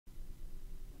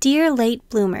Dear late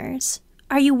bloomers,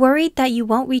 are you worried that you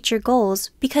won't reach your goals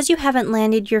because you haven't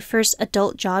landed your first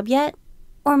adult job yet?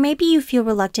 Or maybe you feel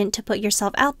reluctant to put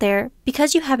yourself out there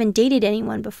because you haven't dated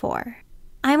anyone before.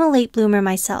 I'm a late bloomer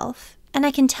myself, and I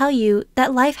can tell you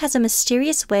that life has a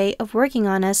mysterious way of working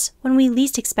on us when we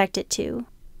least expect it to.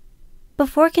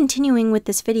 Before continuing with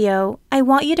this video, I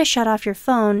want you to shut off your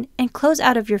phone and close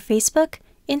out of your Facebook,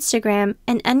 Instagram,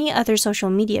 and any other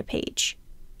social media page.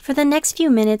 For the next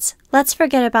few minutes, let's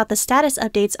forget about the status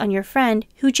updates on your friend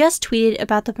who just tweeted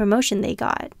about the promotion they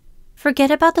got.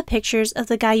 Forget about the pictures of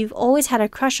the guy you've always had a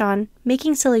crush on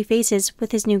making silly faces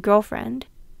with his new girlfriend.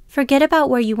 Forget about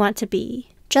where you want to be,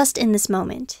 just in this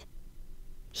moment.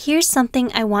 Here's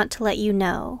something I want to let you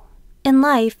know. In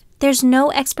life, there's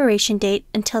no expiration date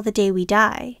until the day we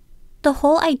die. The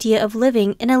whole idea of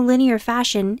living in a linear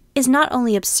fashion is not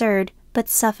only absurd, but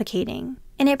suffocating,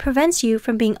 and it prevents you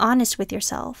from being honest with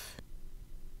yourself.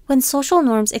 When social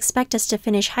norms expect us to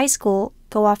finish high school,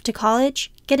 go off to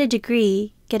college, get a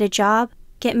degree, get a job,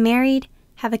 get married,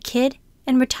 have a kid,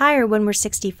 and retire when we're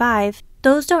 65,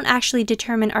 those don't actually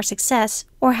determine our success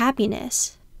or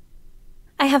happiness.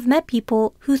 I have met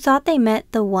people who thought they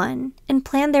met the one and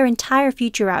planned their entire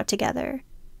future out together.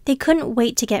 They couldn't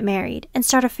wait to get married and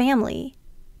start a family,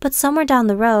 but somewhere down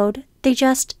the road, they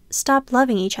just stopped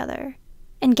loving each other.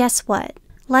 And guess what?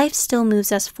 Life still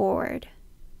moves us forward.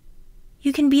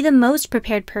 You can be the most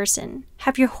prepared person,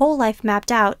 have your whole life mapped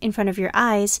out in front of your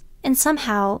eyes, and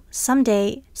somehow,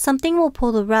 someday, something will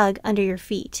pull the rug under your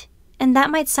feet. And that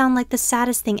might sound like the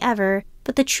saddest thing ever,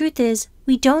 but the truth is,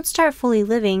 we don't start fully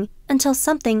living until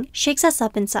something shakes us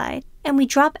up inside, and we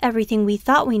drop everything we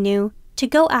thought we knew to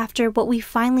go after what we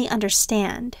finally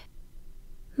understand.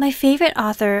 My favorite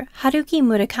author, Haruki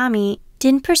Murakami,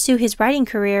 didn't pursue his writing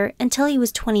career until he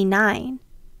was 29.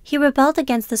 He rebelled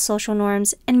against the social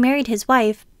norms and married his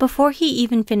wife before he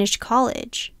even finished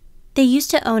college. They used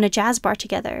to own a jazz bar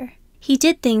together. He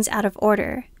did things out of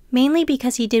order, mainly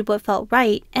because he did what felt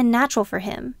right and natural for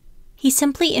him. He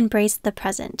simply embraced the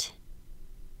present.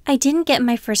 I didn't get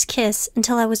my first kiss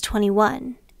until I was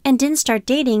 21, and didn't start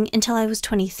dating until I was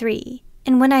 23.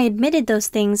 And when I admitted those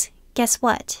things, guess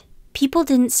what? People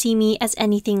didn't see me as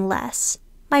anything less.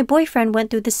 My boyfriend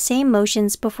went through the same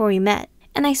motions before we met,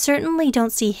 and I certainly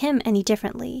don't see him any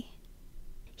differently.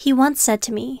 He once said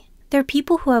to me, "There are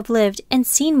people who have lived and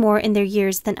seen more in their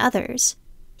years than others."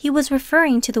 He was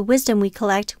referring to the wisdom we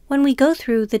collect when we go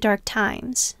through the dark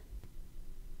times.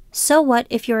 So what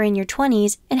if you're in your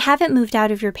 20s and haven't moved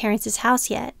out of your parents' house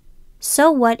yet?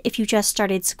 So what if you just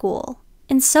started school?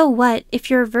 And so what if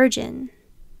you're a virgin?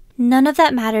 None of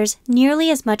that matters nearly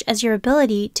as much as your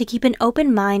ability to keep an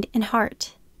open mind and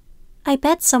heart. I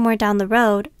bet somewhere down the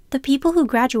road, the people who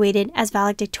graduated as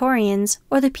valedictorians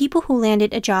or the people who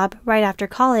landed a job right after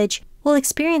college will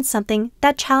experience something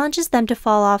that challenges them to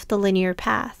fall off the linear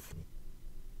path.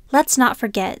 Let's not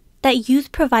forget that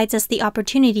youth provides us the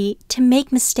opportunity to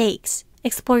make mistakes,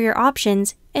 explore your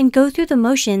options, and go through the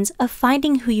motions of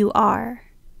finding who you are.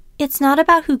 It's not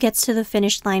about who gets to the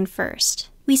finish line first.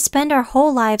 We spend our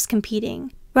whole lives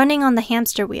competing, running on the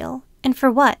hamster wheel, and for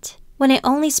what, when it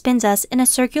only spins us in a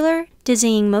circular,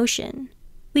 dizzying motion?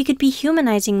 We could be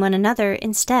humanizing one another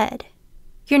instead.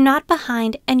 You're not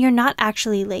behind and you're not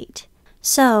actually late.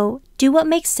 So, do what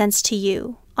makes sense to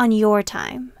you, on your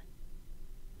time.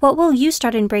 What will you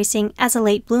start embracing as a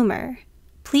late bloomer?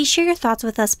 Please share your thoughts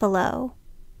with us below.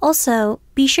 Also,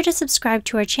 be sure to subscribe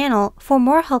to our channel for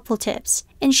more helpful tips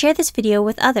and share this video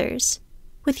with others.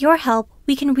 With your help,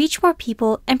 we can reach more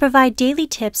people and provide daily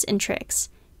tips and tricks.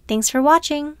 Thanks for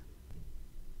watching!